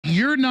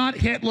you're not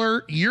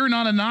Hitler, you're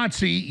not a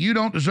Nazi, you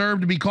don't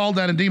deserve to be called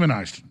that and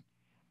demonized.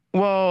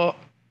 Well,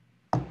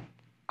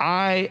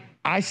 I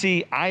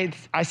see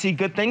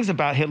good things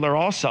about Hitler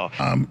also.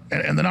 And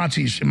the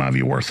Nazis, in my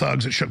view, were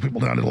thugs that shook people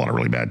down, did a lot of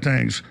really bad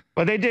things.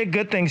 But they did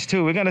good things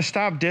too. We're going to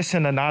stop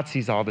dissing the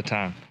Nazis all the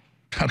time.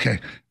 Okay.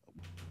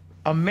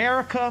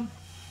 America,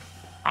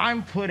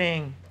 I'm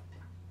putting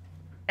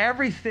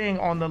everything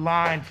on the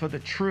line for the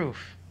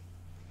truth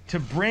to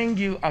bring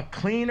you a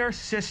cleaner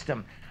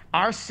system.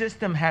 Our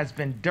system has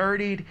been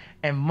dirtied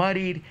and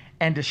muddied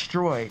and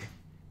destroyed.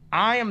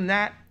 I am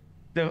not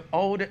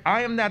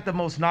the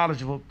most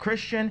knowledgeable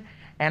Christian,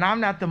 and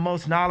I'm not the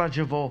most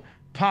knowledgeable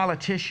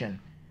politician,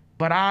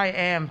 but I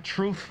am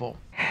truthful.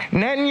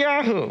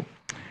 Netanyahu,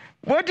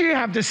 what do you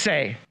have to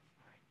say?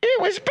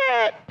 It was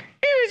bad.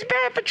 It was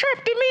bad for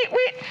Trump to meet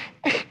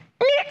with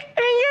Nick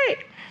and Ye.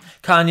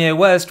 Kanye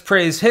West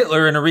praised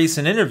Hitler in a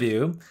recent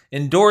interview,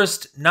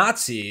 endorsed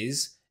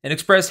Nazis, and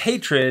expressed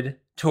hatred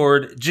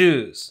toward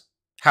Jews.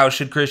 How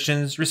should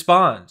Christians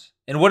respond?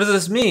 And what does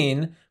this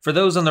mean for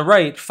those on the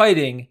right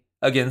fighting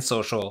against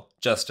social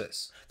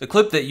justice? The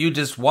clip that you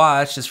just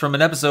watched is from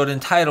an episode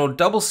entitled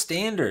Double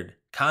Standard.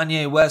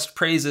 Kanye West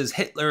praises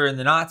Hitler and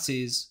the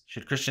Nazis.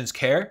 Should Christians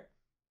care?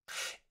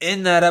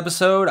 In that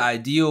episode, I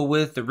deal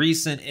with the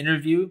recent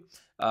interview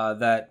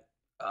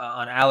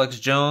on Alex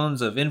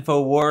Jones of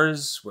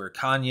InfoWars, where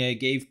Kanye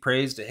gave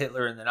praise to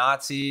Hitler and the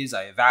Nazis.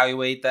 I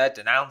evaluate that,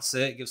 denounce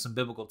it, give some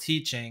biblical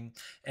teaching,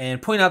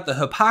 and point out the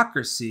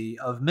hypocrisy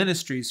of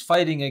ministries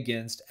fighting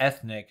against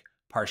ethnic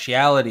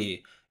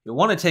partiality. You'll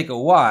want to take a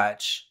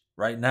watch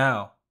right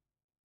now.